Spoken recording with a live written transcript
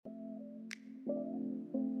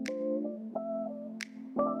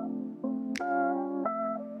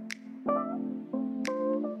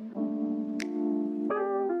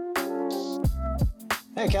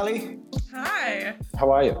Hey, Kelly. Hi.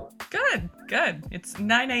 How are you? Good, good. It's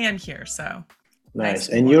 9 a.m. here, so Nice.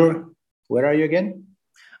 and And where are you again?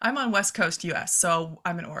 I'm on West Coast, US, so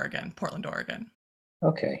I'm in Oregon, Portland, Oregon.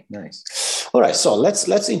 Okay, nice. All right, so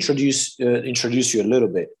let's introduce you a little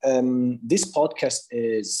bit. This podcast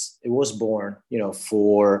was born,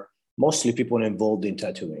 for mostly people involved in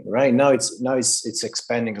tattooing. Right now, it's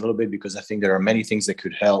expanding a little bit because I think there are many things that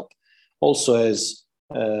could help. Also, as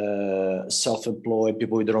self-employed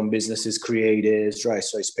people with their own businesses, creatives, right?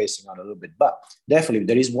 So it's spacing out a little bit, but definitely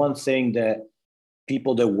there is one thing that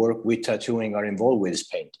people that work with tattooing are involved with is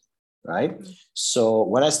painting, right? Mm-hmm. So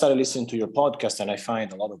when I started listening to your podcast, and I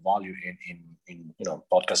find a lot of value in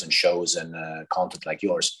podcasts and shows and content like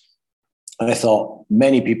yours, I thought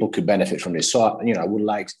many people could benefit from this. So I would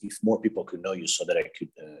like if more people could know you, so that I could,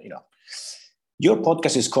 Your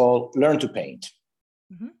podcast is called Learn to Paint,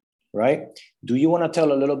 mm-hmm. right? Do you want to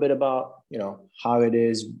tell a little bit about how it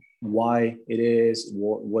is, why it is,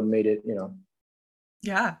 what made it,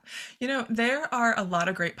 Yeah. There are a lot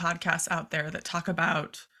of great podcasts out there that talk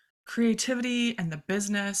about creativity and the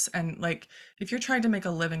business. And like, if you're trying to make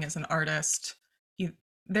a living as an artist,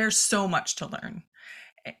 there's so much to learn.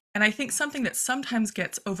 And I think something that sometimes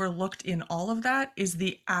gets overlooked in all of that is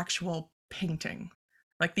the actual painting,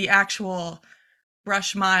 like the actual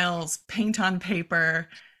brush miles, paint on paper,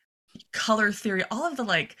 color theory, all of the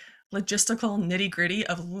like logistical nitty gritty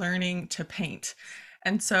of learning to paint.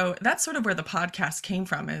 And so that's sort of where the podcast came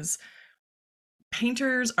from. Is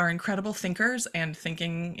painters are incredible thinkers, and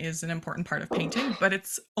thinking is an important part of painting, but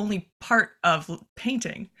it's only part of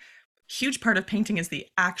painting. Huge part of painting is the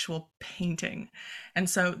actual painting. And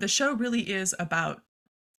so the show really is about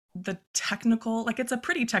the technical, like it's a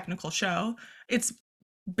pretty technical show. It's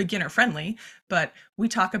beginner friendly, but we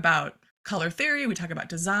talk about color theory, we talk about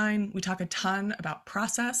design, we talk a ton about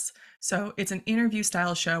process. So it's an interview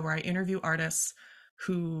style show where I interview artists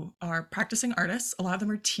who are practicing artists. A lot of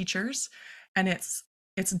them are teachers, and it's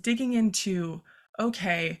digging into,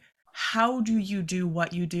 okay, how do you do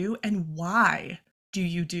what you do, and why do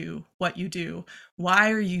you do what you do?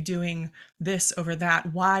 Why are you doing this over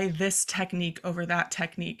that? Why this technique over that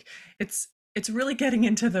technique? It's really getting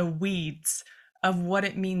into the weeds of what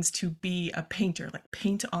it means to be a painter, like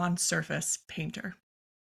paint on surface painter.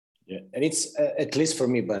 Yeah, and it's at least for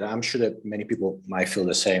me, but I'm sure that many people might feel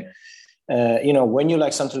the same. When you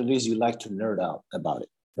like something like this, you like to nerd out about it,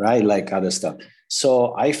 right? Like other stuff.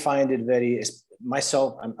 So I find it very,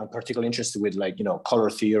 myself, I'm particularly interested with color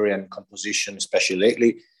theory and composition, especially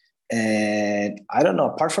lately. And I don't know,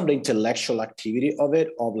 apart from the intellectual activity of it,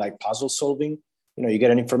 of like puzzle solving, you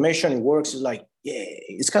get an information, it works, it's like, yeah,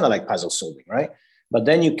 it's kind of like puzzle solving, right? But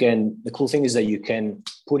then the cool thing is that you can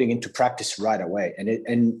put it into practice right away.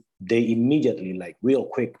 And they immediately, like real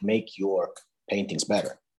quick, make your paintings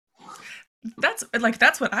better.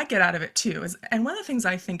 That's what I get out of it too. And one of the things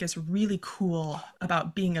I think is really cool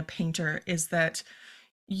about being a painter is that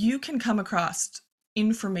you can come across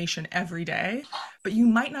information every day, but you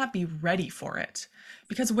might not be ready for it.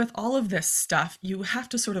 Because with all of this stuff, you have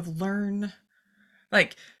to sort of learn,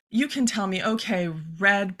 like, you can tell me, okay,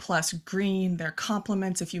 red plus green, they're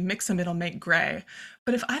complements. If you mix them, it'll make gray.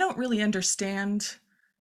 But if I don't really understand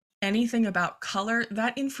anything about color,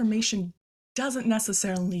 that information doesn't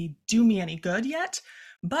necessarily do me any good yet.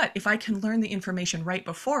 But if I can learn the information right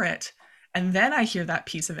before it, and then I hear that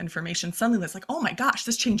piece of information, suddenly that's like, oh my gosh,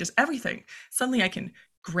 this changes everything. Suddenly I can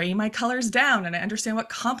gray my colors down and I understand what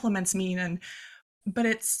complements mean. But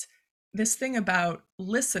it's this thing about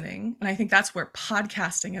listening, and I think that's where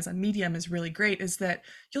podcasting as a medium is really great, is that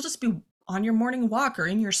you'll just be on your morning walk or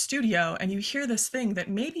in your studio and you hear this thing that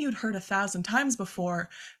maybe you'd heard 1,000 times before,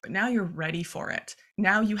 but now you're ready for it.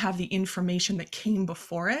 Now you have the information that came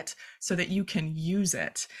before it so that you can use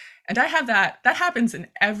it. And I have that happens in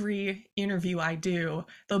every interview I do.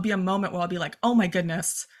 There'll be a moment where I'll be like, oh my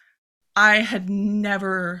goodness, I had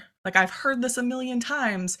never, like, I've heard this a million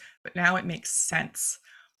times, but now it makes sense.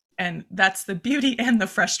 And that's the beauty and the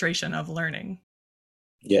frustration of learning.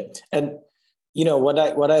 Yeah. And what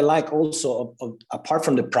I like also, apart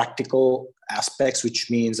from the practical aspects,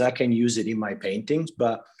 which means I can use it in my paintings,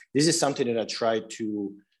 but this is something that I try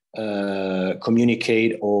to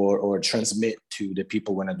communicate or transmit to the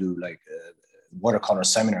people when I do like watercolor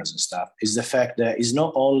seminars and stuff, is the fact that it's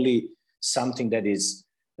not only something that is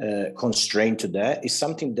constrained to that, it's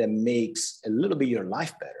something that makes a little bit your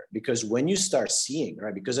life better. Because when you start seeing,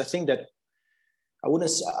 right, because I think that I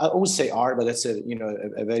would say art, but that's a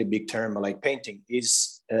very big term. But like painting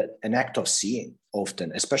is an act of seeing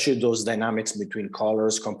often, especially those dynamics between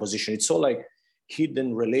colors, composition. It's all like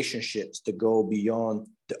hidden relationships that go beyond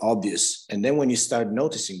the obvious. And then when you start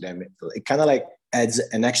noticing them, it kind of like adds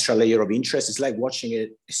an extra layer of interest. It's like watching a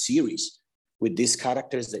series with these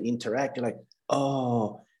characters that interact. You're like,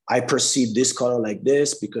 oh, I perceive this color like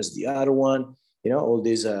this because the other one, all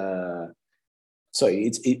these. So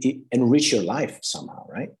it enrich your life somehow,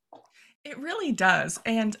 right? It really does.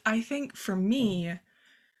 And I think for me,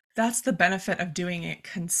 that's the benefit of doing it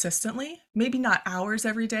consistently. Maybe not hours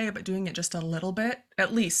every day, but doing it just a little bit,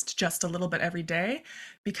 at least just a little bit every day,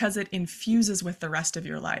 because it infuses with the rest of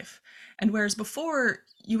your life. And whereas before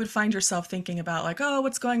you would find yourself thinking about like, oh,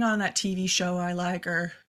 what's going on in that TV show I like,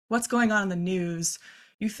 or what's going on in the news,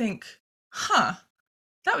 you think, huh,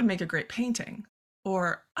 that would make a great painting.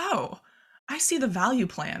 Or, oh, I see the value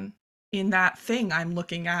plan in that thing I'm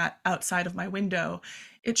looking at outside of my window.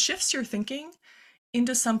 It shifts your thinking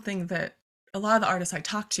into something that a lot of the artists I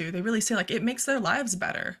talk to, they really say like it makes their lives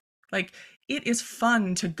better. Like it is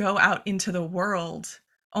fun to go out into the world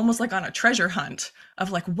almost like on a treasure hunt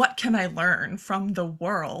of like what can I learn from the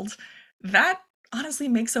world. That honestly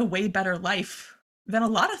makes a way better life than a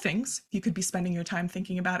lot of things you could be spending your time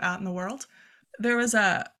thinking about out in the world. There was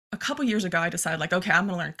a couple years ago I decided like, okay, I'm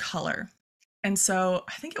going to learn color. And so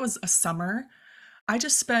I think it was a summer. I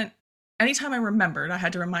just spent anytime I remembered, I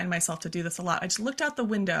had to remind myself to do this a lot. I just looked out the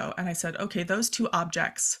window and I said, okay, those two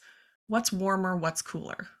objects, what's warmer, what's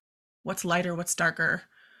cooler? What's lighter, what's darker?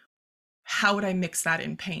 How would I mix that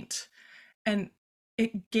in paint? And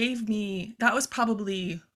it gave me, that was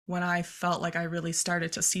probably when I felt like I really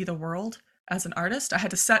started to see the world as an artist. I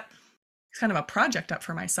had to set kind of a project up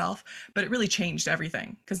for myself, but it really changed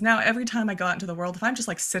everything. Because now every time I go out into the world, if I'm just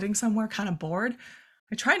like sitting somewhere kind of bored,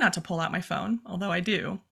 I try not to pull out my phone, although I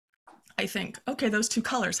do. I think, okay, those two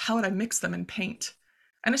colors, how would I mix them in paint?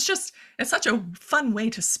 And it's such a fun way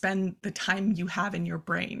to spend the time you have in your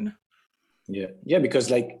brain. Yeah,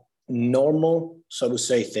 because like normal, so to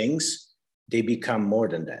say, things, they become more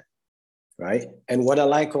than that, right? And what I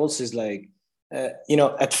like also is like,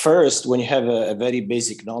 at first, when you have a very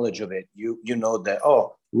basic knowledge of it, you know that,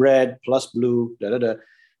 oh, red plus blue, da da da.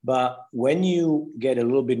 But when you get a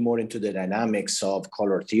little bit more into the dynamics of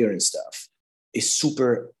color theory and stuff, it's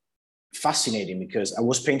super fascinating because I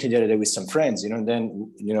was painting the other day with some friends, and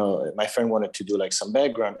then, my friend wanted to do like some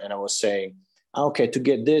background and I was saying, okay, to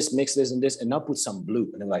get this, mix this and this, and now put some blue.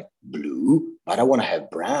 And I'm like, blue? But I want to have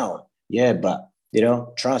brown. Yeah, but,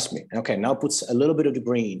 trust me. Okay, now put a little bit of the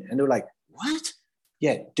green. And they're like, what?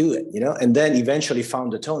 Yeah, do it, And then eventually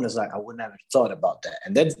found the tone. It's like, I would never thought about that.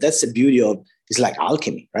 And that's the beauty of, it's like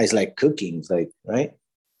alchemy, right? It's like cooking, it's like, right?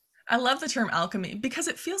 I love the term alchemy because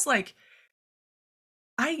it feels like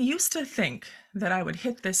I used to think that I would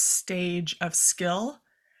hit this stage of skill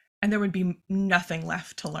and there would be nothing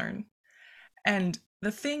left to learn. And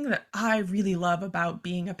the thing that I really love about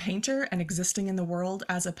being a painter and existing in the world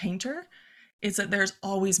as a painter is that there's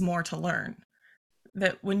always more to learn.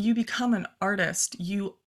 That when you become an artist,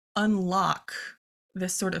 you unlock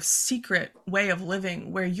this sort of secret way of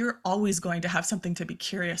living where you're always going to have something to be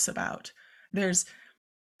curious about.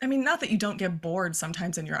 Not that you don't get bored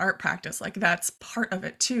sometimes in your art practice, like that's part of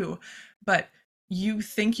it too, but you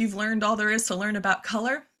think you've learned all there is to learn about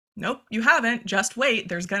color? Nope, you haven't. Just wait.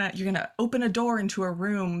 You're gonna open a door into a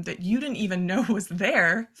room that you didn't even know was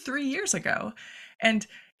there 3 years ago. And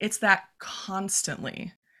it's that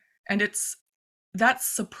constantly. And that's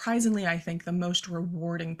surprisingly, I think, the most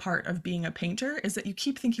rewarding part of being a painter is that you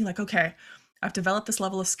keep thinking like, okay, I've developed this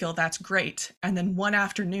level of skill, that's great. And then one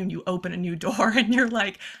afternoon you open a new door and you're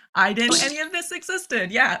like, I didn't know any of this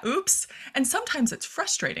existed. Yeah, oops. And sometimes it's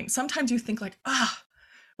frustrating. Sometimes you think like,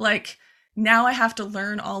 like now I have to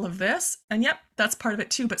learn all of this. And yep, that's part of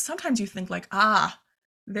it too. But sometimes you think like,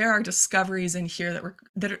 there are discoveries in here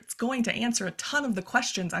that it's going to answer a ton of the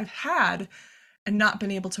questions I've had and not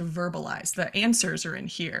been able to verbalize. The answers are in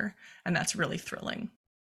here, and that's really thrilling.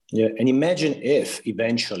 Yeah, and imagine if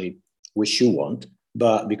eventually, which you want,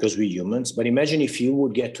 but because we're humans, but imagine if you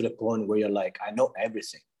would get to the point where you're like, I know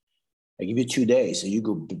everything. I give you 2 days and you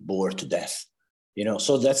go bored to death.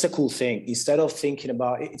 So that's a cool thing. Instead of thinking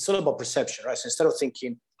about, it's all about perception, right? So instead of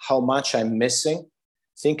thinking how much I'm missing,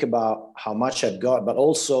 think about how much I've got, but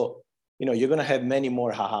also, you're going to have many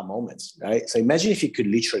more haha moments, right? So imagine if you could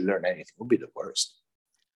literally learn anything, it would be the worst,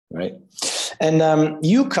 right? And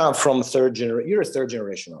you come from you're a third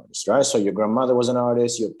generation artist, right? So your grandmother was an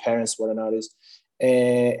artist, your parents were an artist.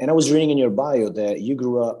 And I was reading in your bio that you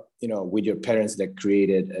grew up, with your parents that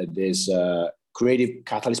created this creative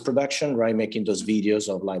catalyst production, right? Making those videos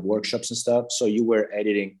of like workshops and stuff. So you were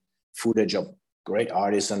editing footage of great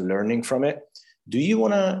artists and learning from it. Do you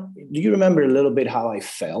remember a little bit how it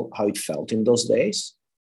felt in those days,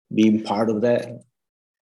 being part of that?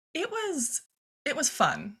 It was it was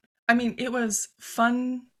fun. I mean, it was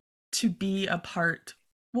fun to be a part.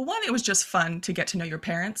 Well, one, it was just fun to get to know your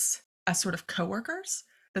parents as sort of coworkers,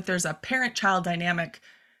 that there's a parent-child dynamic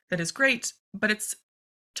that is great, but it's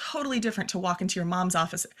totally different to walk into your mom's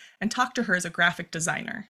office and talk to her as a graphic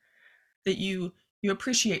designer. That you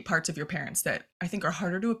appreciate parts of your parents that I think are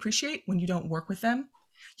harder to appreciate when you don't work with them.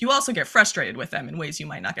 You also get frustrated with them in ways you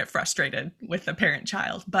might not get frustrated with the parent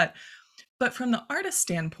child, but from the artist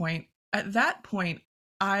standpoint, at that point,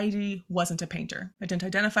 I wasn't a painter. I didn't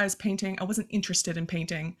identify as painting. I wasn't interested in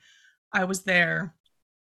painting. I was there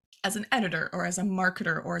as an editor or as a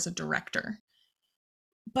marketer or as a director.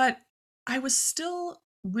 But I was still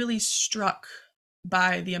really struck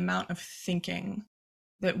by the amount of thinking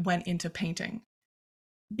that went into painting.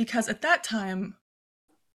 Because at that time,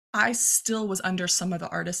 I still was under some of the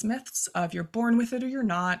artist myths of you're born with it or you're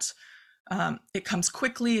not. It comes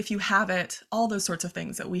quickly if you have it, all those sorts of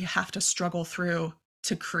things that we have to struggle through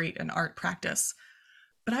to create an art practice.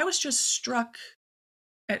 But I was just struck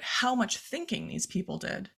at how much thinking these people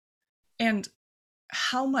did and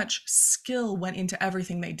how much skill went into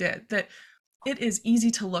everything they did. That it is easy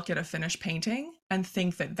to look at a finished painting and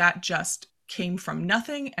think that that just came from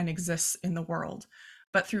nothing and exists in the world.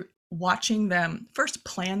 But through watching them first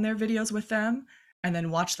plan their videos with them and then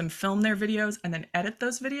watch them film their videos and then edit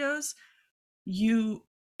those videos, you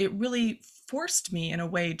it really forced me in a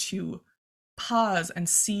way to pause and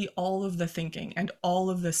see all of the thinking and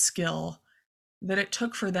all of the skill that it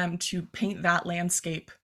took for them to paint that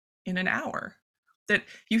landscape in an hour. That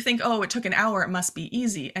you think, oh, it took an hour, it must be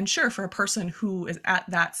easy. And sure, for a person who is at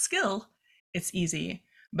that skill, it's easy.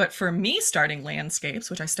 But for me starting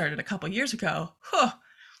landscapes, which I started a couple years ago,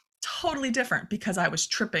 totally different because I was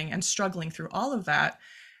tripping and struggling through all of that.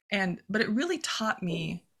 But it really taught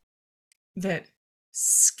me that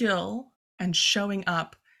skill and showing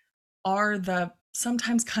up are the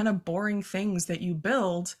sometimes kind of boring things that you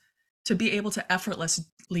build to be able to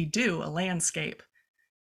effortlessly do a landscape.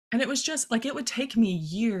 And it was just like it would take me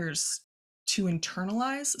years to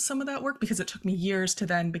internalize some of that work because it took me years to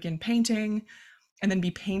then begin painting and then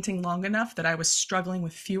be painting long enough that I was struggling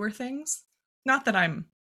with fewer things. Not that I'm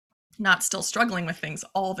not still struggling with things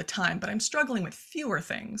all the time, but I'm struggling with fewer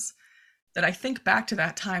things. That I think back to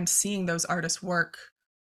that time seeing those artists work,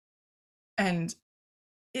 and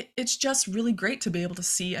it's just really great to be able to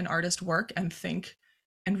see an artist work and think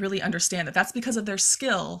and really understand that that's because of their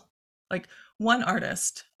skill. Like one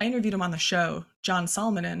artist, I interviewed him on the show, John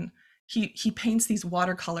Salminen. He paints these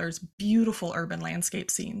watercolors, beautiful urban landscape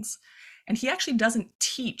scenes, and he actually doesn't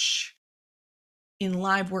teach in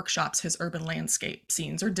live workshops his urban landscape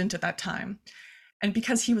scenes, or didn't at that time. And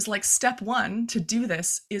because he was like, step one to do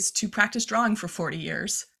this is to practice drawing for 40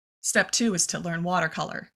 years. Step two is to learn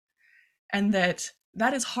watercolor. And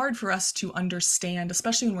that is hard for us to understand,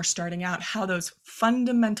 especially when we're starting out, how those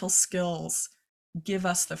fundamental skills give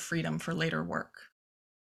us the freedom for later work.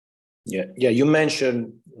 Yeah. You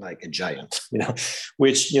mentioned like a giant,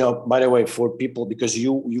 which, by the way, for people, because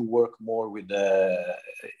you work more with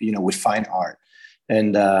with fine art.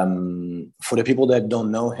 And for the people that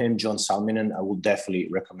don't know him, John Salminen, I would definitely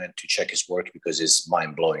recommend to check his work because it's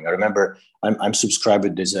mind blowing. I remember I'm subscribed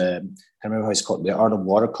with this, I remember how it's called, The Art of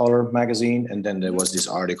Watercolor magazine. And then there was this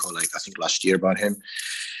article, like I think last year, about him.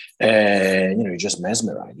 And, you just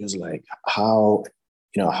mesmerized. It was like, how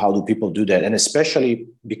do people do that? And especially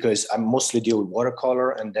because I mostly deal with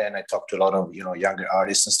watercolor. And then I talk to a lot of, younger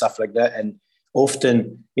artists and stuff like that. And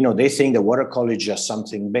often, they think that watercolor is just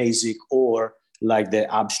something basic, or like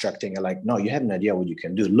the abstract thing. I'm like, no, you have an idea what you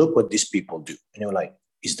can do. Look what these people do. And you're like,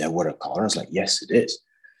 is that watercolor? I was like, yes, it is.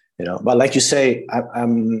 But like you say,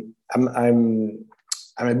 I'm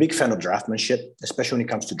a big fan of draftsmanship, especially when it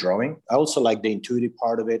comes to drawing. I also like the intuitive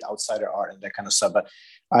part of it, outsider art and that kind of stuff. But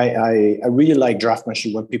I really like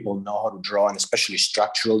draftsmanship when people know how to draw, and especially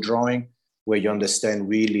structural drawing, where you understand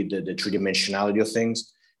really the three-dimensionality of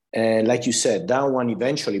things. And like you said, that one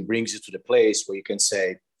eventually brings you to the place where you can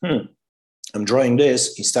say, I'm drawing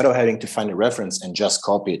this, instead of having to find a reference and just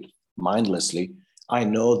copy it mindlessly. I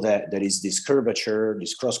know that there is this curvature,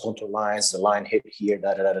 these cross contour lines, the line hit here,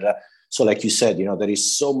 da, da, da, da. So like you said, there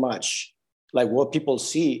is so much, like what people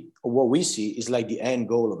see, or what we see is like the end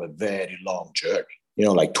goal of a very long journey,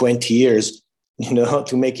 like 20 years,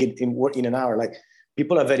 to make it in an hour. Like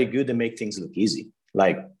people are very good to make things look easy,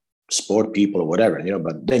 like sport people or whatever,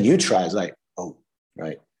 but then you try, it's like, oh,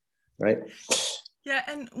 right. Yeah,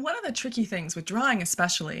 and one of the tricky things with drawing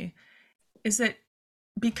especially is that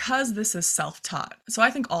because this is self-taught, so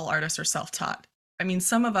I think all artists are self-taught. I mean,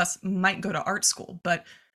 some of us might go to art school, but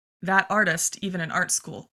that artist, even in art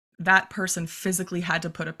school, that person physically had to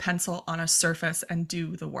put a pencil on a surface and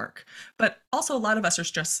do the work. But also, a lot of us are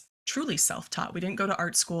just truly self taught. We didn't go to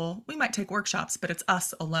art school. We might take workshops, but it's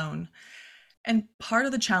us alone. And part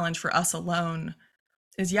of the challenge for us alone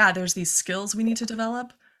is, yeah, there's these skills we need to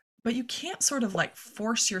develop, but you can't sort of like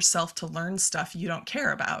force yourself to learn stuff you don't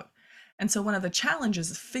care about. And so one of the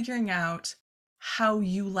challenges is figuring out how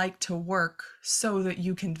you like to work so that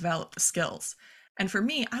you can develop the skills. And for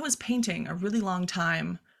me, I was painting a really long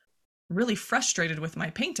time, really frustrated with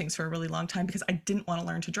my paintings for a really long time because I didn't want to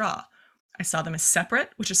learn to draw. I saw them as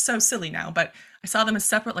separate, which is so silly now, but I saw them as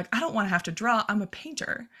separate. Like, I don't want to have to draw. I'm a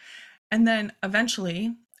painter. And then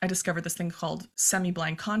eventually I discovered this thing called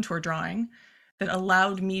semi-blind contour drawing that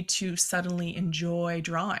allowed me to suddenly enjoy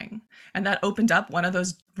drawing. And that opened up one of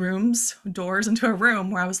those doors into a room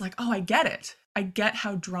where I was like, oh, I get it. I get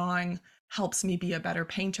how drawing helps me be a better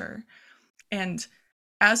painter. And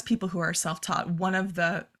as people who are self-taught, one of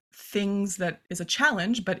the things that is a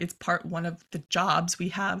challenge, but it's one of the jobs we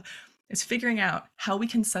have, is figuring out how we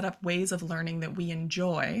can set up ways of learning that we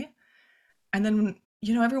enjoy. And then,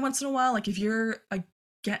 every once in a while, like if you're like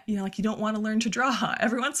you don't want to learn to draw,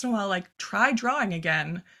 every once in a while, like try drawing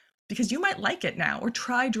again because you might like it now, or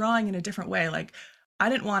try drawing in a different way. Like, I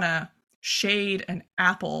didn't want to shade an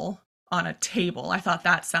apple on a table. I thought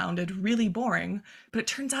that sounded really boring, but it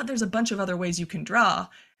turns out there's a bunch of other ways you can draw,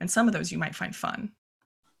 and some of those you might find fun.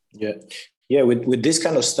 Yeah. Yeah, with this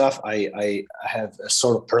kind of stuff, I have a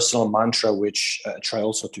sort of personal mantra, which I try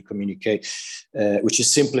also to communicate, which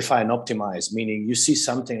is simplify and optimize, meaning you see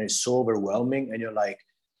something that is so overwhelming and you're like,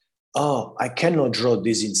 oh, I cannot draw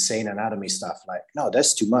this insane anatomy stuff. Like, no,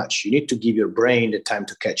 that's too much. You need to give your brain the time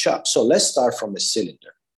to catch up. So let's start from a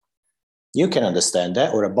cylinder. You can understand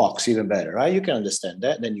that, or a box, even better, right? You can understand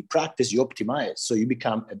that. Then you practice, you optimize. So you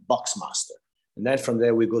become a box master. And then from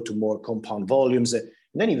there, we go to more compound volumes. And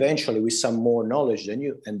then eventually, with some more knowledge, then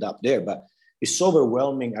you end up there. But it's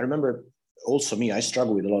overwhelming. I remember also me, I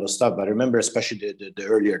struggle with a lot of stuff, but I remember especially the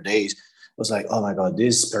earlier days, I was like, oh my God,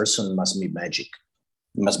 this person must be magic.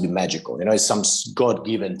 It must be magical. It's some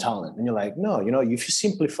God-given talent. And you're like, no, if you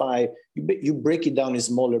simplify, you break it down in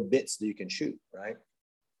smaller bits that you can shoot, right?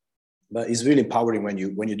 But it's really empowering when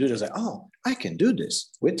you do this, like, oh, I can do this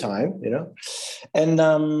with time,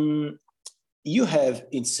 And you have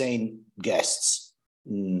insane guests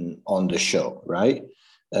on the show, right?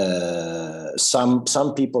 Some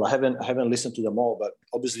people, I haven't listened to them all, but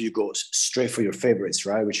obviously you go straight for your favorites,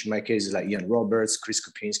 right? Which in my case is like Ian Roberts, Chris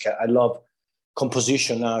Kopinski. I love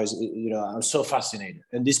composition now. I'm so fascinated,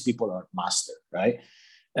 and these people are master, right?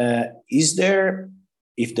 Is there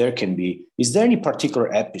any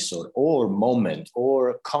particular episode or moment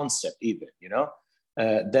or concept even,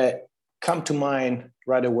 that come to mind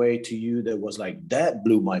right away to you that was like, that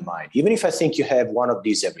blew my mind, even if I think you have one of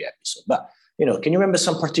these every episode, but can you remember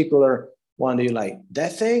some particular one that you like,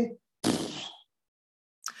 that thing?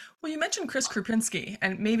 Well, you mentioned Chris Krupinski,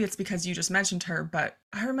 and maybe it's because you just mentioned her, but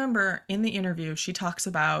I remember in the interview, she talks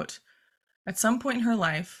about at some point in her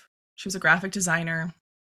life, she was a graphic designer.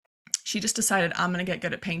 She just decided, I'm going to get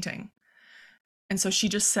good at painting. And so she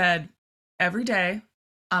just said, every day,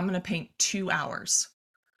 I'm going to paint 2 hours.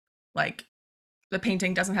 Like, the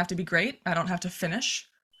painting doesn't have to be great. I don't have to finish,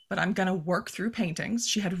 but I'm going to work through paintings.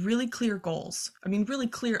 She had really clear goals. I mean, really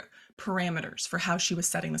clear parameters for how she was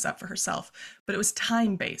setting this up for herself, but it was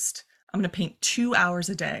time-based. I'm going to paint 2 hours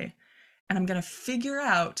a day, and I'm going to figure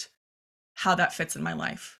out how that fits in my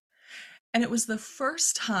life. And it was the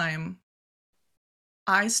first time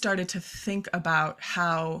I started to think about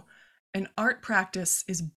how an art practice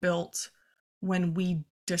is built when we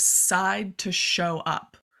decide to show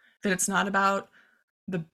up, that it's not about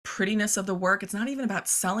the prettiness of the work. It's not even about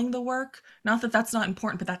selling the work. Not that that's not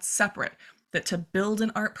important, but that's separate. That to build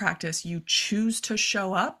an art practice, you choose to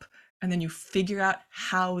show up and then you figure out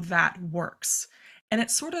how that works. And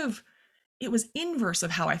it was inverse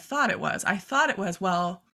of how I thought it was. I thought it was,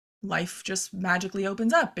 well, life just magically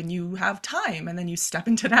opens up and you have time and then you step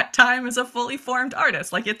into that time as a fully formed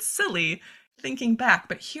artist. Like, it's silly thinking back,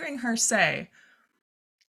 but hearing her say,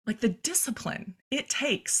 like, the discipline it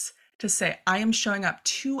takes to say, I am showing up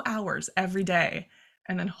 2 hours every day,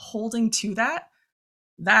 and then holding to that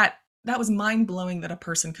was mind-blowing that a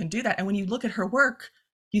person can do that. And when you look at her work,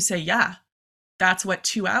 you say, yeah, that's what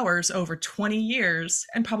 2 hours over 20 years,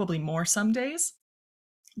 and probably more some days,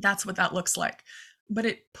 that's what that looks like. But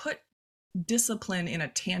it put discipline in a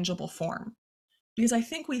tangible form. Because I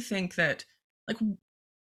think we think that, like,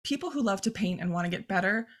 people who love to paint and want to get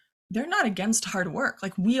better, they're not against hard work.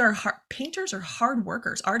 Like, painters are hard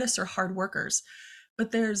workers, artists are hard workers,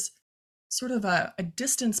 but there's sort of a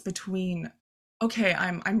distance between okay,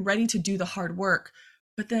 I'm ready to do the hard work.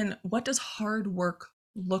 But then what does hard work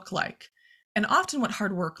look like? And often what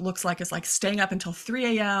hard work looks like is like staying up until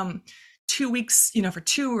 3 a.m., 2 weeks, for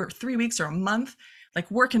 2 or 3 weeks or a month, like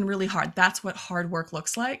working really hard. That's what hard work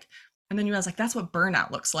looks like. And then you realize like that's what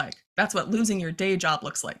burnout looks like. That's what losing your day job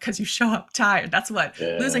looks like because you show up tired. That's what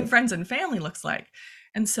Yeah. losing friends and family looks like.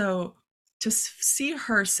 And so to see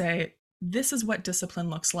her say, this is what discipline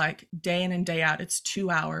looks like day in and day out, it's 2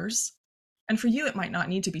 hours. And for you, it might not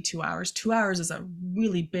need to be 2 hours. 2 hours is a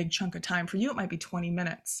really big chunk of time. For you, it might be 20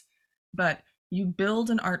 minutes. But you build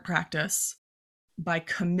an art practice by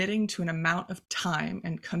committing to an amount of time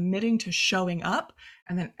and committing to showing up,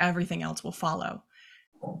 and then everything else will follow.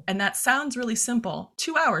 And that sounds really simple.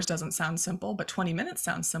 2 hours doesn't sound simple, but 20 minutes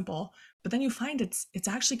sounds simple. But then you find it's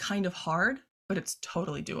actually kind of hard, but it's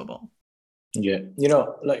totally doable. Yeah.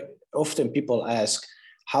 Like often people ask,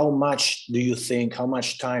 how much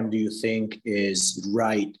time do you think is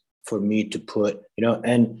right for me to put,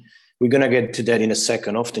 and we're going to get to that in a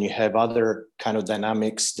second. Often you have other kind of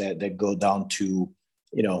dynamics that go down to,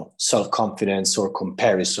 self-confidence or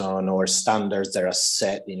comparison or standards that are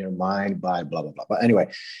set in your mind by blah, blah, blah. But anyway,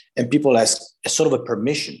 and people ask a sort of a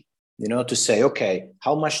permission, to say, okay,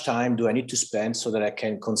 how much time do I need to spend so that I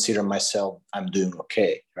can consider myself I'm doing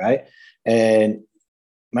okay, right? And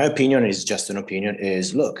my opinion is just an opinion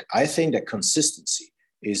is, look, I think that consistency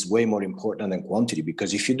is way more important than quantity,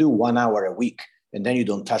 because if you do 1 hour a week and then you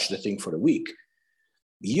don't touch the thing for a week,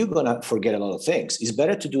 you're going to forget a lot of things. It's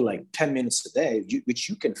better to do like 10 minutes a day, which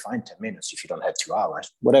you can find 10 minutes if you don't have 2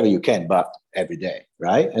 hours, whatever you can, but every day,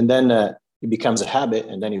 right? And then it becomes a habit,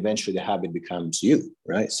 and then eventually the habit becomes you,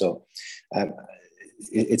 right? So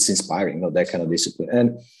it's inspiring, that kind of discipline.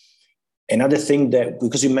 And another thing that,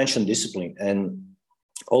 because you mentioned discipline, and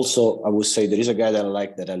also I would say there is a guy that I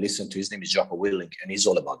like, that I listen to, his name is Jocko Willink, and he's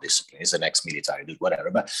all about discipline. He's an ex-military dude, whatever.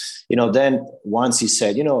 But, then once he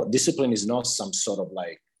said, discipline is not some sort of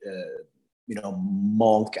like,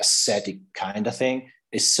 monk ascetic kind of thing.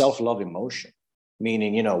 It's self-love emotion,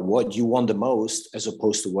 meaning, what you want the most as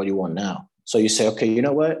opposed to what you want now. So you say, okay, you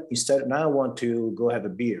know what? Instead, now I want to go have a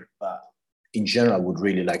beer, but in general, I would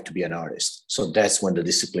really like to be an artist. So that's when the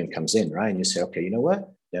discipline comes in, right? And you say, okay, you know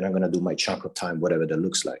what? Then I'm going to do my chunk of time, whatever that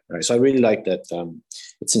looks like, right? So I really like that.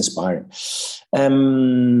 It's inspiring.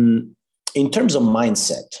 In terms of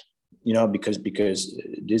mindset, because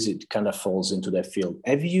this, it kind of falls into that field.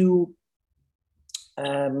 Have you,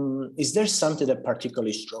 is there something that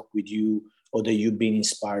particularly struck with you, or that you've been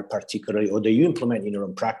inspired particularly, or that you implement in your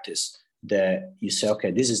own practice, that you say,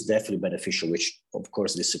 okay, this is definitely beneficial, which of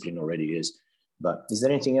course discipline already is, but is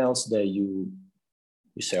there anything else that you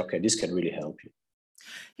say, okay, this can really help you?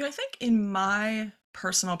 I think in my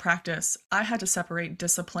personal practice, I had to separate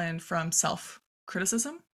discipline from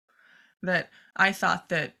self-criticism. That I thought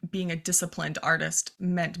that being a disciplined artist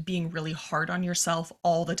meant being really hard on yourself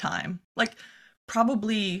all the time. Like,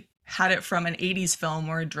 probably had it from an 80s film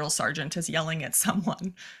where a drill sergeant is yelling at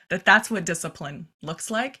someone, that's what discipline looks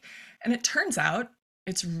like. And it turns out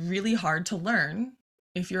it's really hard to learn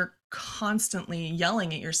if you're constantly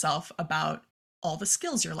yelling at yourself about all the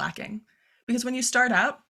skills you're lacking. Because when you start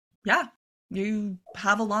out, yeah, you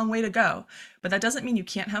have a long way to go, but that doesn't mean you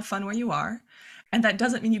can't have fun where you are. And that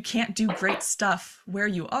doesn't mean you can't do great stuff where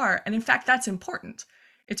you are. And in fact, that's important.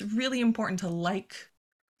 It's really important to like,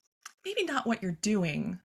 maybe not what you're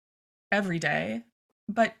doing every day,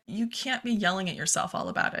 but you can't be yelling at yourself all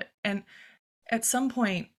about it. And at some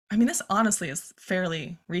point, I mean, this honestly is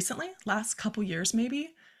fairly recently, last couple years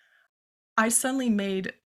maybe, I suddenly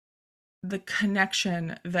made the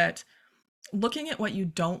connection that looking at what you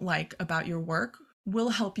don't like about your work will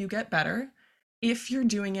help you get better if you're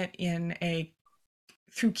doing it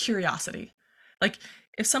through curiosity. Like,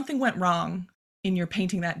 if something went wrong in your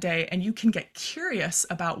painting that day and you can get curious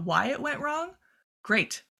about why it went wrong,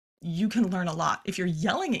 great. You can learn a lot. If you're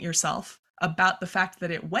yelling at yourself about the fact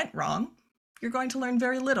that it went wrong, you're going to learn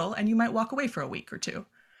very little, and you might walk away for a week or two.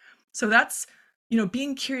 So that's,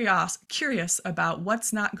 being curious about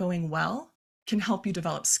what's not going well can help you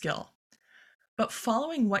develop skill. But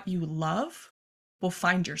following what you love will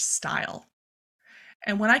find your style.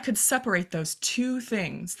 And when I could separate those two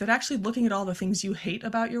things, that actually looking at all the things you hate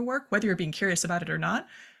about your work, whether you're being curious about it or not,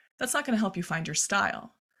 that's not going to help you find your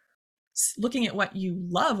style. Looking at what you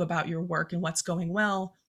love about your work and what's going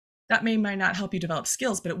well, that might not help you develop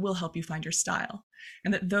skills, but it will help you find your style.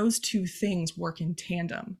 And that those two things work in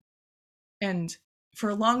tandem. And for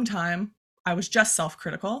a long time, I was just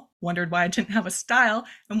self-critical, wondered why I didn't have a style,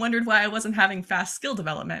 and wondered why I wasn't having fast skill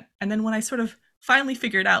development. And then when I sort of finally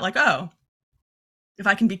figured out, like, oh, if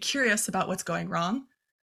I can be curious about what's going wrong,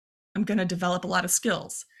 I'm going to develop a lot of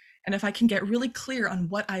skills. And if I can get really clear on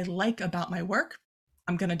what I like about my work,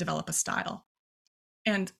 I'm going to develop a style.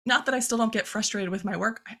 And not that I still don't get frustrated with my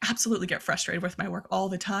work. I absolutely get frustrated with my work all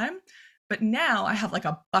the time. But now I have like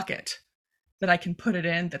a bucket that I can put it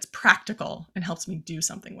in that's practical and helps me do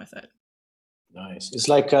something with it. Nice. It's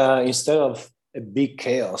like instead of a big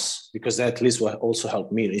chaos, because that at least will also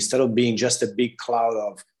help me. Instead of being just a big cloud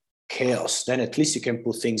of chaos, then at least you can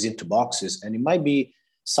put things into boxes. And it might be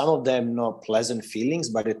some of them not pleasant feelings,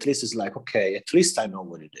 but at least it's like, okay, at least I know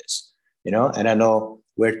what it is, and I know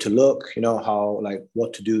where to look, how, like,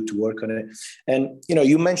 what to do to work on it. And,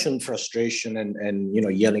 you mentioned frustration and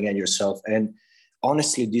yelling at yourself. And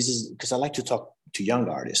honestly, this is because I like to talk to young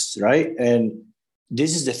artists, right? And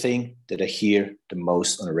this is the thing that I hear the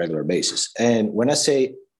most on a regular basis. And when I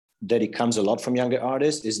say that it comes a lot from younger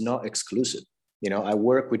artists, it's not exclusive. I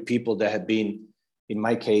work with people that have been, in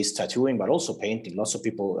my case, tattooing, but also painting. Lots of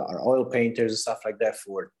people are oil painters and stuff like that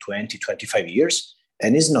for 20, 25 years.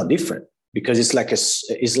 And it's not different because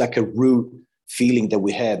it's like a root feeling that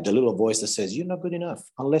we have, the little voice that says, you're not good enough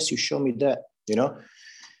unless you show me that,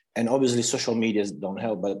 And obviously social media don't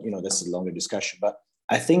help, but, that's a longer discussion. But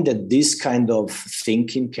I think that this kind of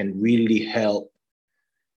thinking can really help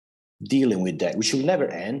dealing with that, which will never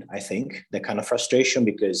end, I think, that kind of frustration,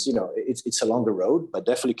 because, it's a longer road, but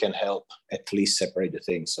definitely can help at least separate the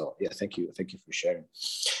things. So yeah, thank you for sharing.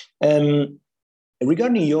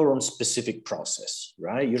 Regarding your own specific process,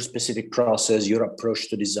 right? Your specific process, your approach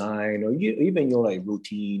to design, or even your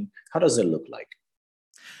routine, how does it look like?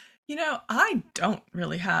 I don't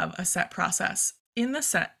really have a set process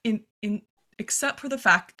except for the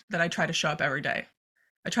fact that I try to show up every day.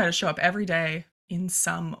 I try to show up every day in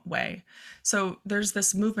some way. So there's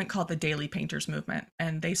this movement called the Daily Painters Movement,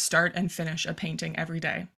 and they start and finish a painting every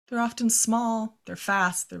day. They're often small, they're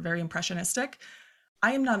fast, they're very impressionistic.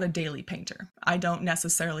 I am not a daily painter. I don't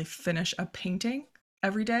necessarily finish a painting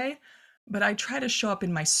every day, but I try to show up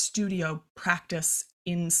in my studio practice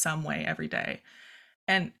in some way every day.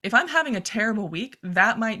 And if I'm having a terrible week,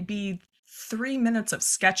 that might be 3 minutes of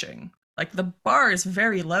sketching. Like, the bar is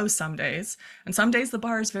very low some days, and some days the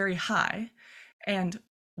bar is very high. And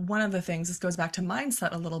one of the things, this goes back to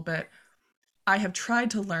mindset a little bit, I have tried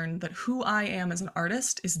to learn that who I am as an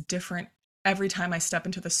artist is different every time I step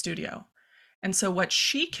into the studio. And so what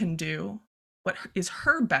she can do, what is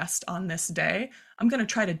her best on this day, I'm going to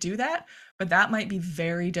try to do that, but that might be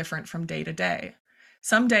very different from day to day.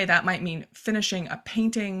 Someday that might mean finishing a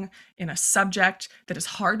painting in a subject that is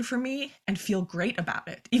hard for me and feel great about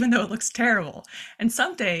it, even though it looks terrible. And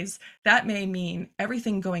some days that may mean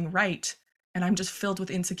everything going right and I'm just filled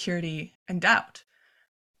with insecurity and doubt.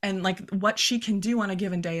 And like, what she can do on a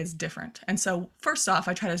given day is different. And so first off,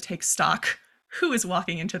 I try to take stock. Who is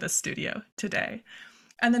walking into the studio today?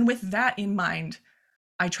 And then with that in mind,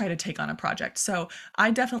 I try to take on a project. So I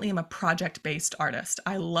definitely am a project-based artist.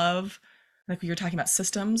 I love, like we were talking about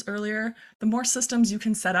systems earlier, the more systems you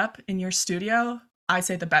can set up in your studio, I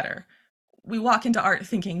say the better. We walk into art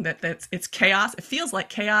thinking that it's chaos. It feels like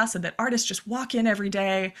chaos, and that artists just walk in every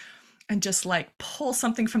day and just like pull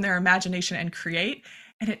something from their imagination and create.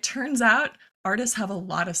 And it turns out artists have a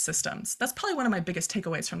lot of systems. That's probably one of my biggest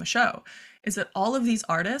takeaways from the show, is that all of these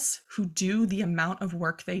artists who do the amount of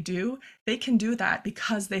work they do, they can do that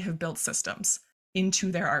because they have built systems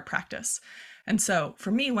into their art practice. And so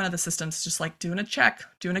for me, one of the systems is just like doing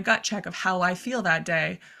a gut check of how I feel that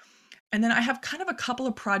day. And then I have kind of a couple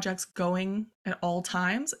of projects going at all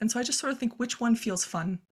times. And so I just sort of think which one feels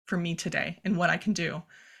fun for me today and what I can do.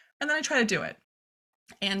 And then I try to do it.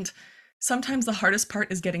 And sometimes the hardest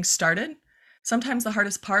part is getting started. Sometimes the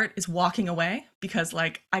hardest part is walking away because,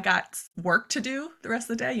 like, I got work to do the rest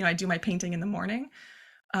of the day. I do my painting in the morning.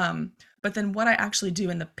 But then what I actually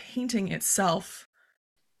do in the painting itself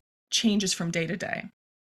changes from day to day.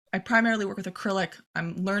 I primarily work with acrylic.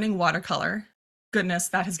 I'm learning watercolor. Goodness,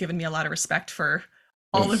 that has given me a lot of respect for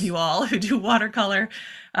all of you all who do watercolor.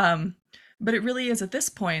 But it really is, at this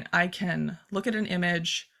point, I can look at an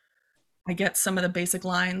image, I get some of the basic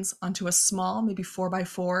lines onto a small, maybe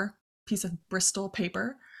 4x4 piece of Bristol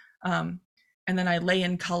paper. And then I lay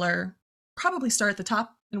in color, probably start at the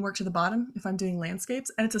top and work to the bottom if I'm doing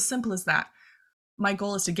landscapes. And it's as simple as that. My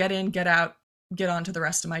goal is to get in, get out, get on to the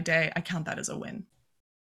rest of my day. I count that as a win.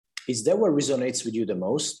 Is that what resonates with you the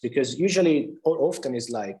most? Because usually or often it's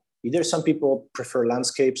like either some people prefer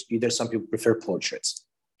landscapes, either some people prefer portraits,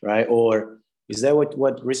 right? Or is that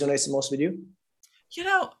what resonates the most with you?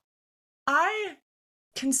 I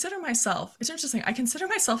consider myself, it's interesting, I consider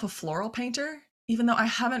myself a floral painter, even though I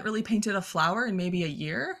haven't really painted a flower in maybe a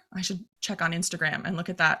year. I should check on Instagram and look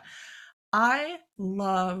at that. I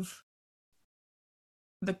love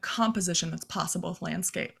the composition that's possible with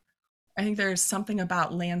landscape. I think there's something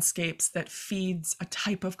about landscapes that feeds a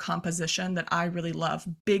type of composition that I really love.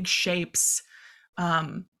 Big shapes.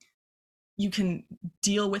 Um, you can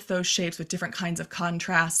deal with those shapes with different kinds of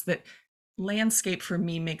contrasts. That landscape for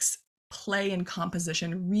me makes play and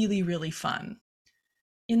composition really, really fun.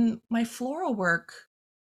 In my floral work,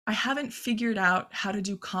 I haven't figured out how to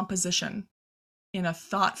do composition in a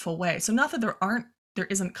thoughtful way. So not that there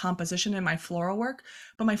isn't composition in my floral work,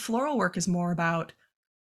 but my floral work is more about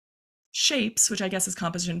shapes, which I guess is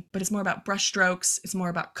composition, but it's more about brush strokes, it's more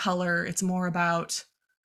about color, it's more about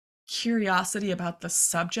curiosity about the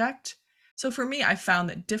subject. So for me, I found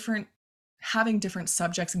that having different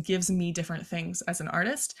subjects gives me different things as an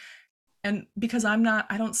artist. And because I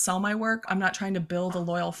don't sell my work, I'm not trying to build a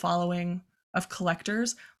loyal following of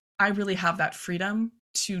collectors. I really have that freedom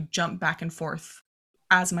to jump back and forth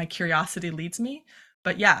as my curiosity leads me.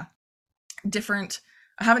 But yeah, different,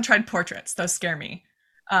 I haven't tried portraits, those scare me.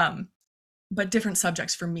 Um, but different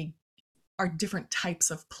subjects for me are different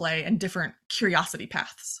types of play and different curiosity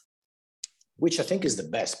paths. Which I think is the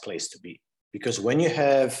best place to be, because when you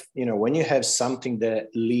have, when you have something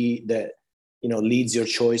leads your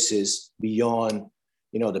choices beyond,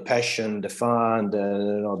 the passion, the fun,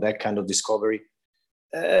 that kind of discovery,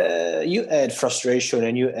 you add frustration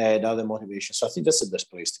and you add other motivation. So I think that's the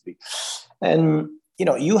best place to be. And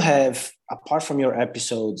you have, apart from your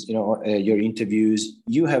episodes, your interviews,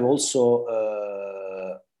 you have also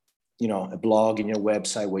a blog in your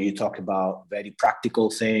website where you talk about very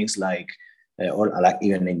practical things like or like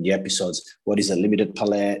even in the episodes, what is a limited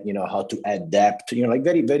palette, how to add depth, like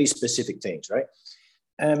very, very specific things, right?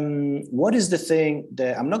 What is the thing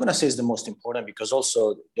that I'm not going to say is the most important, because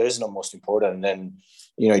also there is no most important, and then,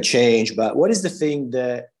 it change, but what is the thing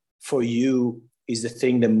that for you is the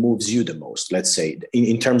thing that moves you the most, let's say,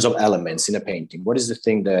 in terms of elements in a painting? What is the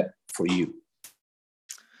thing that for you?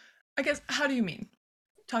 I guess, how do you mean?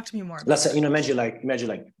 Talk to me more about Let's say, that. imagine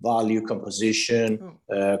like value, composition,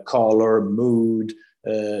 color, mood,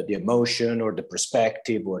 the emotion or the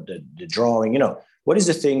perspective or the drawing. What is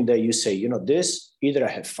the thing that you say, this either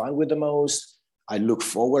I have fun with the most, I look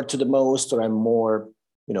forward to the most, or I'm more,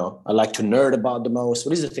 I like to nerd about the most?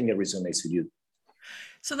 What is the thing that resonates with you?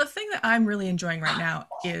 So the thing that I'm really enjoying right now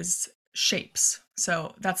is shapes.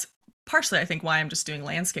 So that's partially, I think, why I'm just doing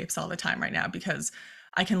landscapes all the time right now, because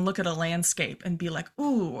I can look at a landscape and be like,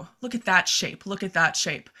 ooh, look at that shape, look at that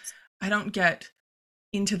shape. I don't get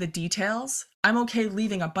into the details. I'm okay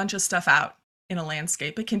leaving a bunch of stuff out in a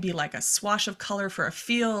landscape. It can be like a swash of color for a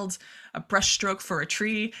field, a brush stroke for a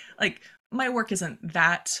tree. Like, my work isn't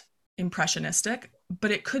that impressionistic,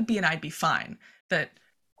 but it could be, and I'd be fine. That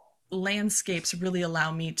landscapes really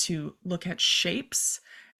allow me to look at shapes,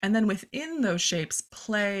 and then within those shapes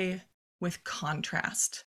play with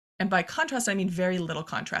contrast. And by contrast, I mean very little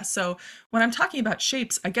contrast. So when I'm talking about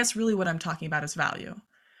shapes, I guess really what I'm talking about is value.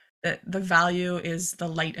 That the value is the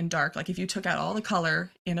light and dark. Like, if you took out all the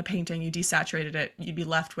color in a painting, you desaturated it, you'd be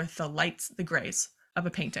left with the lights, the grays of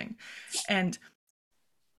a painting. And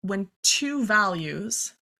when two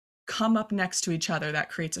values come up next to each other,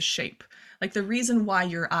 that creates a shape. Like, the reason why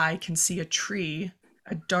your eye can see a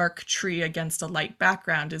dark tree against a light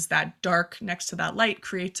background, is that dark next to that light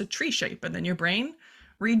creates a tree shape, and then your brain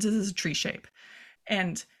reads it as a tree shape.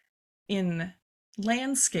 And in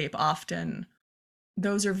landscape, often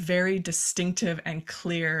those are very distinctive and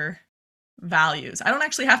clear values. I don't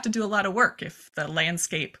actually have to do a lot of work if the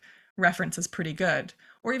landscape reference is pretty good,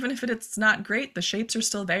 or even if it's not great, the shapes are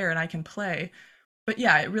still there and I can play. But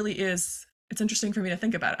yeah, it really is, it's interesting for me to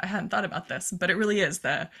think about it. I hadn't thought about this, but it really is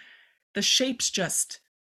the shapes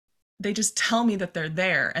they just tell me that they're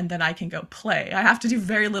there, and then I can go play. I have to do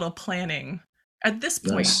very little planning at this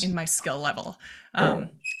point Nice. in my skill level.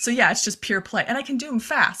 So yeah, it's just pure play, and I can do them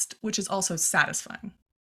fast, which is also satisfying.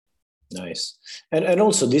 Nice. And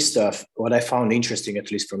also this stuff, what I found interesting, at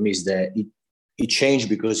least for me, is that it changed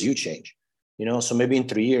because you change. So maybe in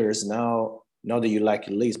 3 years now, not that you like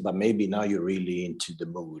it least, but maybe now you're really into the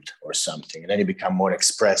mood or something, and then you become more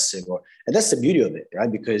expressive. And that's the beauty of it,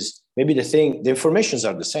 right? Because maybe the informations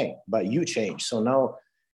are the same, but you change. So now,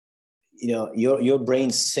 your brain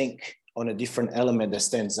sync on a different element that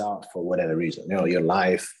stands out for whatever reason. Your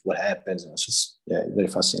life, what happens. It's just, yeah, very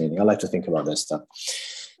fascinating. I like to think about that stuff.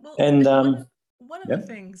 Well, And one of the yeah,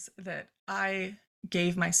 things that I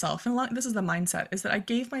gave myself, and this is the mindset, is that I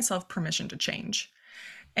gave myself permission to change.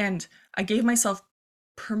 And I gave myself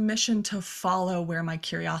permission to follow where my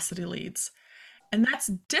curiosity leads. And that's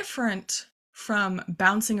different from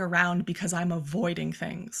bouncing around because I'm avoiding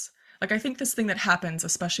things. Like, I think this thing that happens,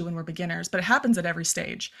 especially when we're beginners, but it happens at every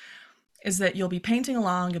stage, is that you'll be painting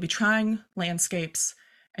along, you'll be trying landscapes,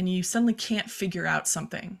 and you suddenly can't figure out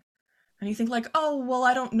something. And you think like, oh, well,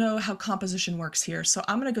 I don't know how composition works here, so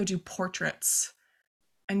I'm going to go do portraits.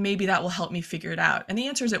 And maybe that will help me figure it out. And the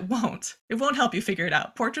answer is it won't. It won't help you figure it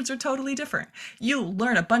out. Portraits are totally different. You'll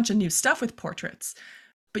learn a bunch of new stuff with portraits,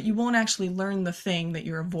 but you won't actually learn the thing that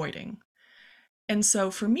you're avoiding. And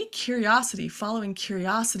so for me, curiosity, following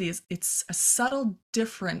curiosity it's a subtle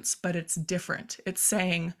difference, but it's different. It's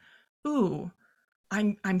saying, ooh,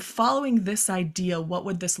 I'm following this idea. What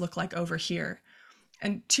would this look like over here?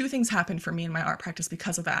 And two things happen for me in my art practice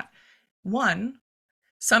because of that. One,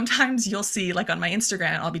 sometimes you'll see, like on my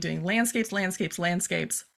Instagram, I'll be doing landscapes, landscapes,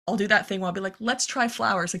 landscapes. I'll do that thing where I'll be like, let's try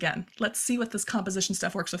flowers again. Let's see what this composition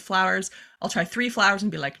stuff works with flowers. I'll try 3 flowers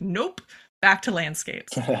and be like, nope, back to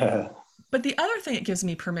landscapes. But the other thing it gives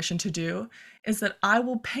me permission to do is that I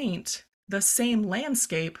will paint the same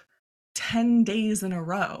landscape 10 days in a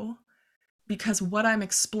row, because what I'm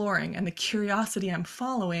exploring and the curiosity I'm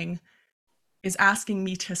following is asking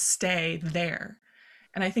me to stay there.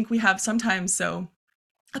 And I think we have sometimes, so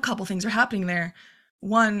a couple things are happening there.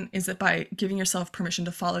 One is that by giving yourself permission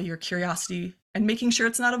to follow your curiosity and making sure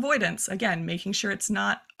it's not avoidance, again, making sure it's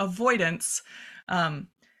not avoidance,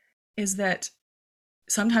 is that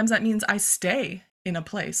sometimes that means I stay in a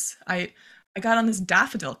place. I got on this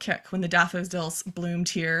daffodil kick when the daffodils bloomed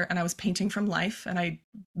here, and I was painting from life, and I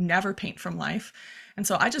never paint from life. And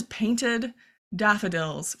so I just painted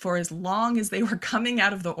daffodils for as long as they were coming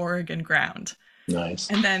out of the Oregon ground. Nice.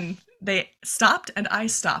 And then they stopped and I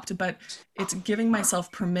stopped, but it's giving myself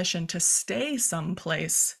permission to stay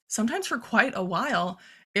someplace, sometimes for quite a while,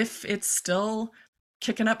 if it's still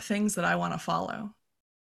kicking up things that I want to follow.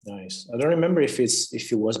 Nice. I don't remember if it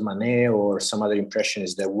was Manet or some other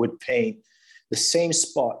impressionist that would paint the same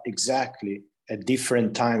spot exactly at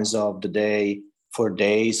different times of the day for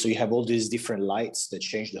days. So you have all these different lights that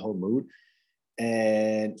change the whole mood.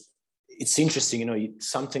 And it's interesting,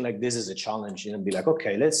 something like this is a challenge, be like,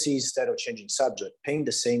 okay, let's see, instead of changing subject, paint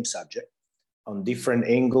the same subject on different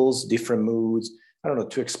angles, different moods. I don't know,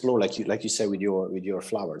 to explore, like you said with your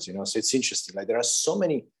flowers, So it's interesting. Like there are so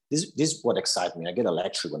many. This is what excites me. I get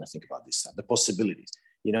electric when I think about this stuff. The possibilities,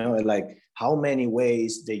 like how many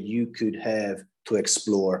ways that you could have to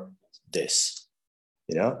explore this,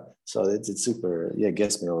 So it's super. Yeah, it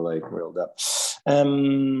gets me all like riled up.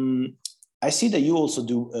 I see that you also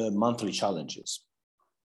do monthly challenges.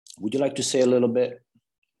 Would you like to say a little bit,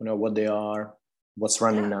 what they are, what's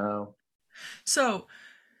running now? So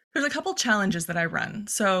there's a couple challenges that I run.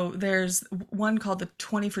 So there's one called the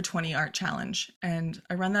 20 for 20 Art Challenge, and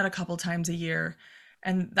I run that a couple times a year.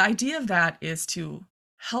 And the idea of that is to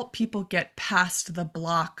help people get past the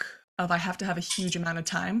block of I have to have a huge amount of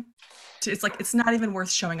time. It's like, it's not even worth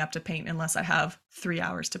showing up to paint unless I have 3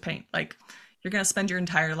 hours to paint. Like, you're going to spend your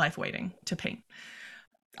entire life waiting to paint.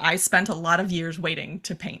 I spent a lot of years waiting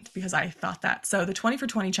to paint because I thought that. So the 20 for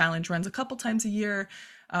 20 challenge runs a couple times a year.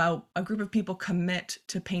 A group of people commit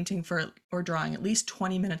to painting or drawing at least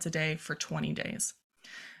 20 minutes a day for 20 days.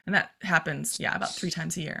 And that happens, about 3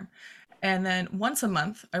 times a year. And then once a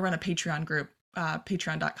month, I run a Patreon group,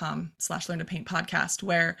 patreon.com/learn-to-paint-podcast,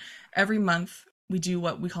 where every month we do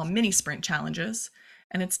what we call mini sprint challenges.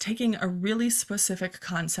 And it's taking a really specific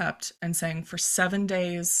concept and saying for 7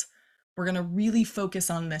 days, we're going to really focus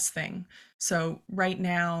on this thing. So right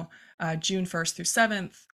now, June 1st through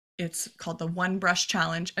 7th, it's called the One Brush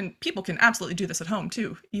Challenge. And people can absolutely do this at home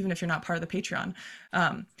too, even if you're not part of the Patreon.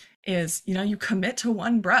 You commit to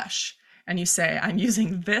one brush and you say, I'm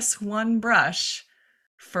using this one brush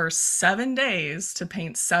for 7 days to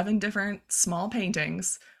paint 7 different small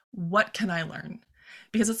paintings. What can I learn?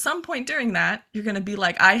 Because at some point during that, you're going to be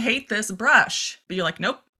like, I hate this brush. But you're like,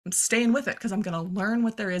 nope, I'm staying with it because I'm going to learn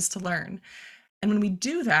what there is to learn. And when we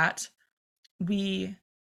do that, we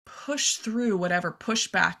push through whatever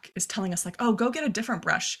pushback is telling us, like, oh, go get a different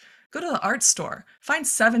brush. Go to the art store, find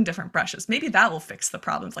 7 different brushes. Maybe that will fix the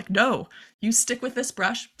problems. Like, no, you stick with this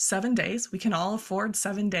brush 7 days. We can all afford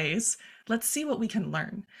 7 days. Let's see what we can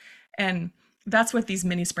learn. And that's what these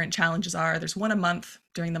mini sprint challenges are. There's one a month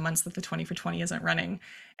during the months that the 20 for 20 isn't running.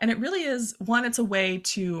 And it really is, one, it's a way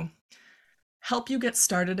to help you get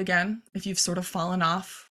started again if you've sort of fallen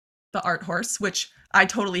off the art horse, which I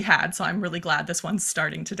totally had. So I'm really glad this one's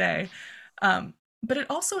starting today. But it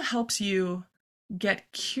also helps you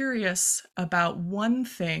get curious about one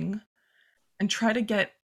thing and try to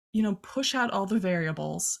push out all the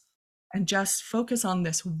variables and just focus on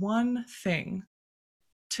this one thing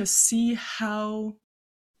to see how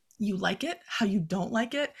you like it, how you don't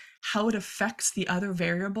like it, how it affects the other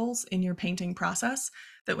variables in your painting process,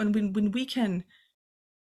 that when we can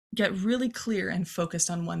get really clear and focused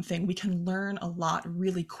on one thing, we can learn a lot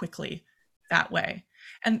really quickly that way.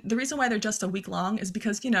 And the reason why they're just a week long is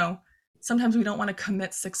because, sometimes we don't want to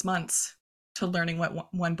commit 6 months to learning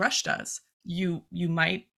what one brush does. You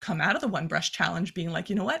might come out of the one brush challenge being like,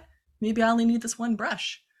 you know what, maybe I only need this one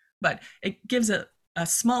brush. But it gives a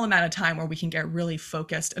small amount of time where we can get really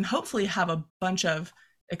focused and hopefully have a bunch of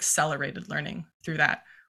accelerated learning through that.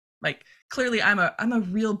 Like, clearly I'm a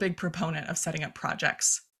real big proponent of setting up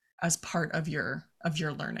projects as part of your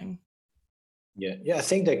learning. Yeah, I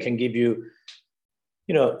think that can give you,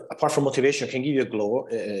 apart from motivation, can give you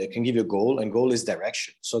a goal, and goal is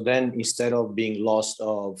direction. So then instead of being lost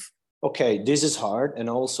of, okay, this is hard, and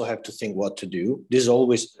I also have to think what to do.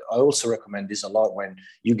 I also recommend this a lot when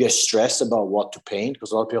you get stressed about what to paint,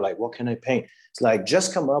 because a lot of people are like, what can I paint? It's like,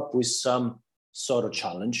 just come up with some sort of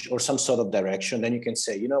challenge or some sort of direction. Then you can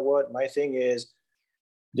say, you know what, my thing is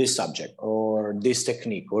this subject or this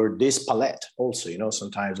technique or this palette also,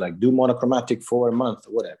 sometimes like do monochromatic for a month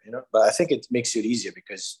or whatever, but I think it makes it easier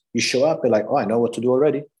because you show up and like, oh, I know what to do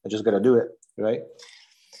already. I just got to do it. Right.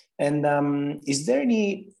 And is there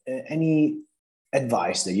any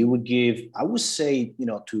advice that you would give? I would say,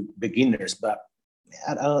 to beginners, but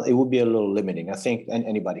it would be a little limiting. I think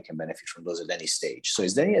anybody can benefit from those at any stage. So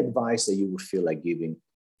is there any advice that you would feel like giving?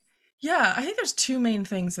 Yeah, I think there's two main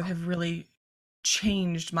things that have really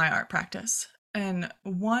changed my art practice. And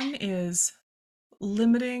one is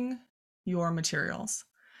limiting your materials.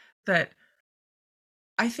 That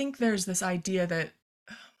I think there's this idea that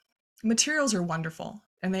materials are wonderful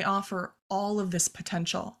and they offer all of this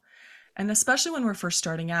potential. And especially when we're first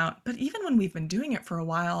starting out, but even when we've been doing it for a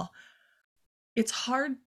while, it's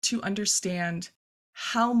hard to understand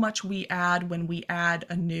how much we add when we add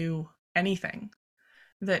a new anything.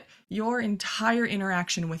 That your entire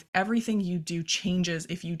interaction with everything you do changes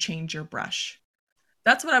if you change your brush.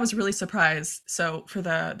 That's what I was really surprised. So for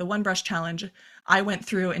the one brush challenge, I went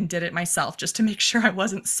through and did it myself just to make sure I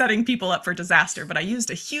wasn't setting people up for disaster. But I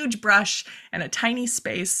used a huge brush and a tiny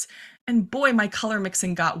space, and boy, my color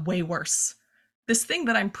mixing got way worse. This thing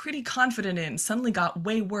that I'm pretty confident in suddenly got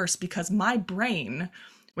way worse because my brain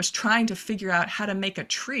was trying to figure out how to make a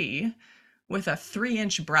tree with a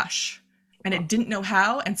 3-inch brush, and it didn't know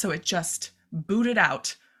how, and so it just booted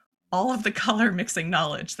out all of the color mixing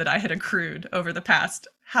knowledge that I had accrued over the past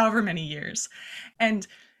however many years. And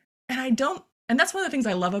and that's one of the things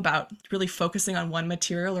I love about really focusing on one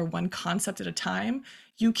material or one concept at a time.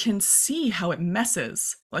 You can see how it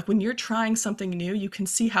messes. Like when you're trying something new, you can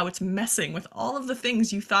see how it's messing with all of the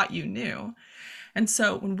things you thought you knew. And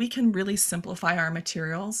so when we can really simplify our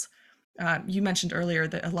materials, you mentioned earlier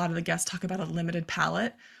that a lot of the guests talk about a limited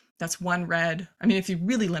palette. That's one red. I mean, if you're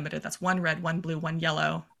really limited, that's one red, one blue, one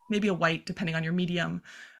yellow, maybe a white, depending on your medium,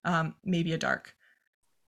 maybe a dark.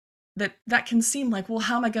 That can seem like, well,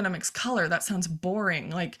 how am I going to mix color? That sounds boring.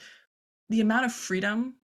 Like the amount of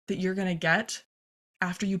freedom that you're going to get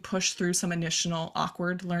after you push through some initial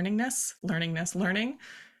awkward learning,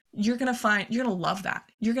 you're going to love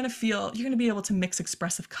that. You're going to be able to mix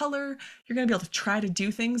expressive color. You're going to be able to try to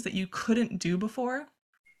do things that you couldn't do before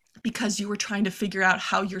because you were trying to figure out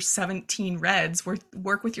how your 17 reds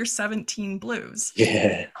work with your 17 blues.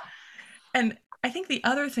 Yeah. And I think the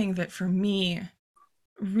other thing that for me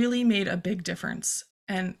really made a big difference,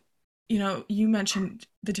 and you mentioned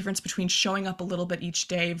the difference between showing up a little bit each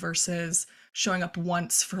day versus showing up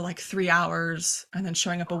once for like 3 hours and then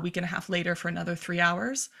showing up a week and a half later for another 3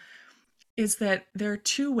 hours, is that there are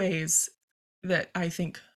two ways that I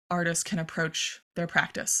think artists can approach their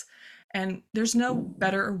practice. And there's no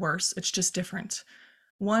better or worse, it's just different.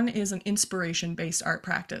 One is an inspiration-based art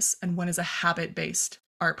practice, and one is a habit-based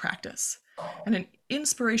art practice. And an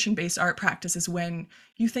inspiration-based art practice is when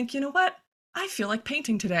you think, you know what, I feel like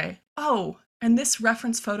painting today. Oh, and this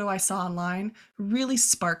reference photo I saw online really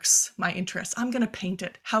sparks my interest. I'm going to paint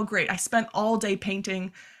it. How great. I spent all day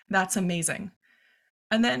painting. That's amazing.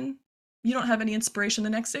 And then you don't have any inspiration the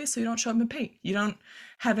next day, so you don't show up and paint. You don't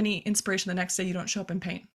have any inspiration the next day, you don't show up and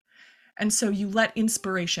paint. And so you let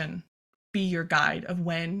inspiration be your guide of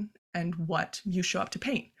when and what you show up to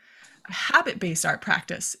paint. A habit-based art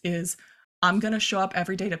practice is, I'm going to show up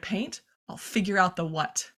every day to paint. I'll figure out the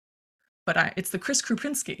what. But it's the Chris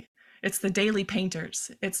Krupinski. It's the daily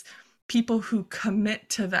painters. It's people who commit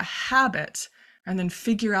to the habit and then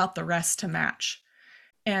figure out the rest to match.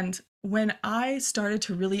 And when I started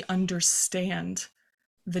to really understand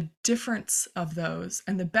the difference of those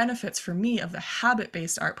and the benefits for me of the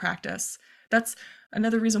habit-based art practice, That's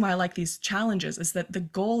another reason why I like these challenges, is that the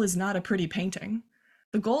goal is not a pretty painting.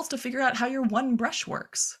 The goal is to figure out how your one brush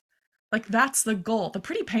works. Like, that's the goal. The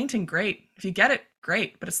pretty painting, great. If you get it,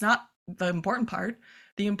 great, but it's not the important part.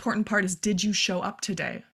 The important part is, did you show up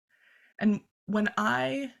today? And when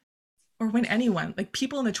anyone, like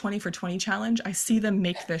people in the 20 for 20 challenge, I see them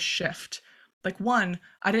make this shift. Like, one,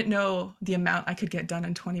 I didn't know the amount I could get done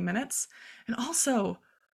in 20 minutes. And also,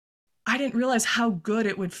 I didn't realize how good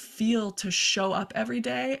it would feel to show up every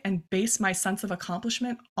day and base my sense of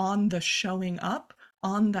accomplishment on the showing up,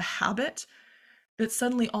 on the habit, that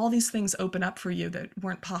suddenly all these things open up for you that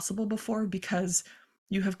weren't possible before because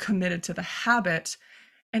you have committed to the habit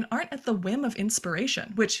and aren't at the whim of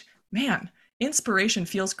inspiration, which, man, inspiration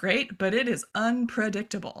feels great, but it is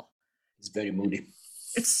unpredictable. It's very moody.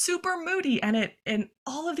 It's super moody, and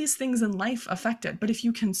all of these things in life affect it. But if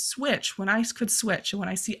you can switch, when I could switch, and when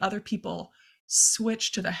I see other people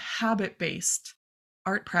switch to the habit-based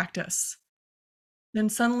art practice, then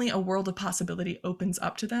suddenly a world of possibility opens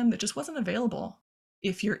up to them that just wasn't available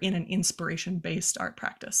if you're in an inspiration-based art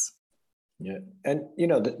practice. Yeah. And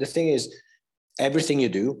the thing is, everything you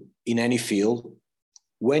do in any field,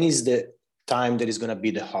 when is the time that is going to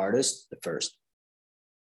be the hardest? The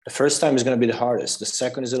first time is going to be the hardest. The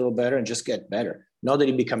second is a little better, and just get better. Not that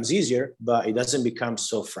it becomes easier, but it doesn't become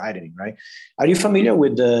so frightening, right? Are you familiar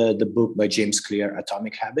with the book by James Clear,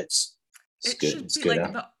 Atomic Habits? It should be good,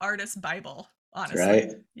 like the artist's Bible, honestly.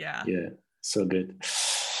 Right? Yeah. Yeah. So good.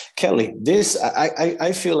 Kelly, this,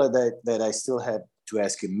 I feel that I still have to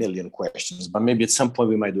ask you a million questions, but maybe at some point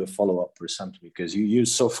we might do a follow-up or something, because you're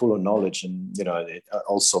so full of knowledge, and it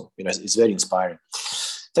also it's very inspiring.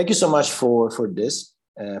 Thank you so much for this,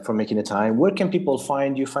 for making the time. Where can people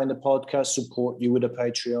find you, find the podcast, support you with a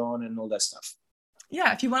Patreon and all that stuff?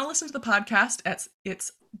 Yeah, if you want to listen to the podcast,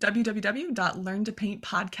 it's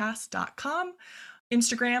www.learntopaintpodcast.com,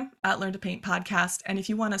 Instagram @learntopaintpodcast. And if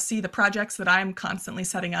you want to see the projects that I'm constantly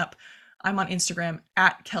setting up, I'm on Instagram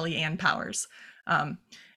 @KellyAnnPowers.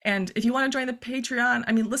 And if you want to join the Patreon,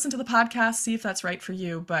 listen to the podcast, see if that's right for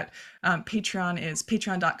you. But Patreon is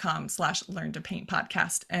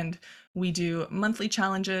patreon.com/learntopaintpodcast. And we do monthly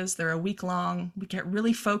challenges. They're a week long. We get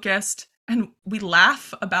really focused, and we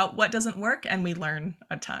laugh about what doesn't work, and we learn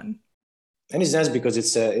a ton. And it's nice because it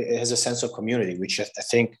has a sense of community, which I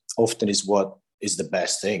think often is what is the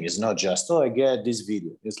best thing. It's not just, I get this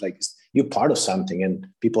video. It's like you're part of something, and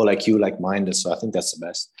people like you, like-minded. So I think that's the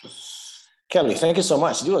best. Kelly, thank you so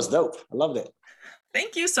much. It was dope. I loved it.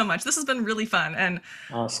 Thank you so much. This has been really fun. And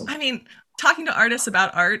awesome. Talking to artists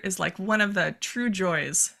about art is like one of the true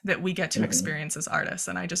joys that we get to experience as artists.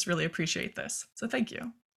 And I just really appreciate this. So thank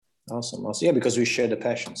you. Awesome. Yeah, because we share the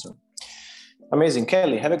passion. So amazing.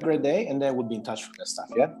 Kelly, have a great day. And then we'll be in touch for that stuff.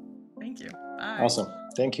 Yeah. Thank you. Bye. Awesome.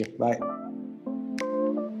 Thank you. Bye.